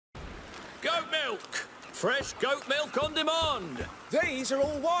Goat milk! Fresh goat milk on demand! These are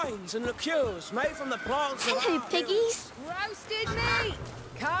all wines and liqueurs made from the plants of Hello, our piggies. Roasted meat!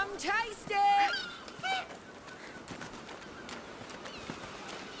 Come taste it!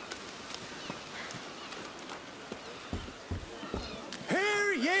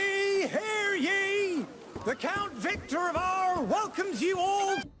 Hear ye! Hear ye! The Count Victor of R welcomes you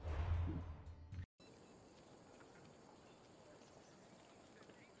all.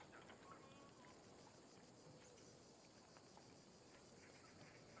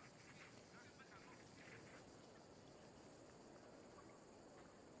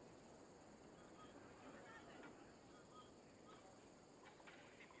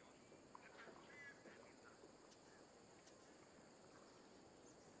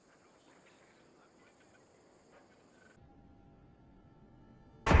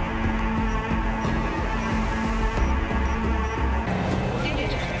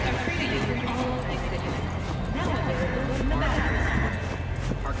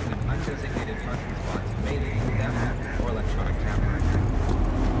 Parking in undesignated parking spots may lead theft or electronic tampering.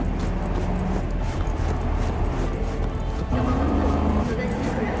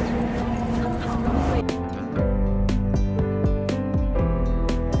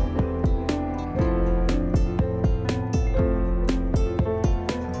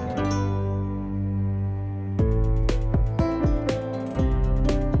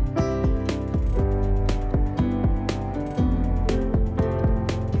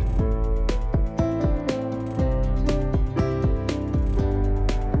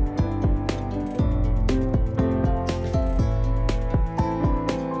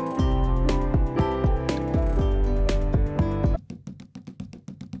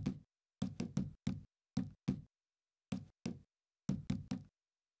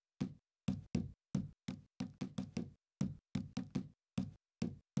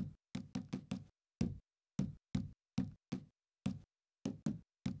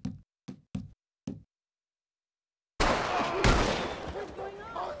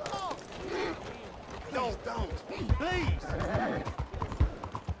 Don't, please.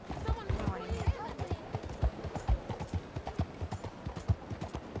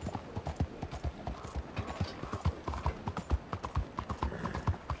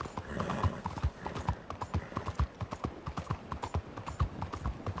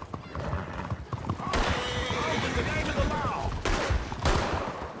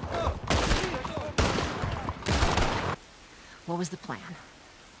 What was the plan?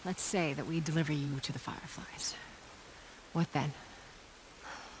 Let's say that we deliver you to the Fireflies. What then?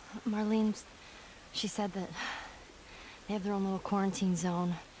 Marlene, she said that they have their own little quarantine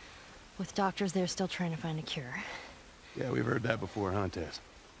zone with doctors there still trying to find a cure. Yeah, we've heard that before, huh, Tess?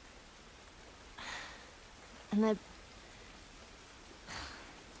 And that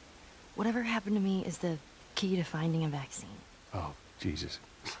whatever happened to me is the key to finding a vaccine. Oh, Jesus.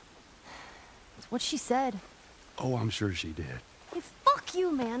 It's what she said. Oh, I'm sure she did. Hey, fuck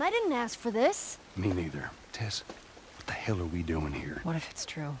you, man. I didn't ask for this. Me neither. Tess, what the hell are we doing here? What if it's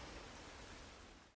true?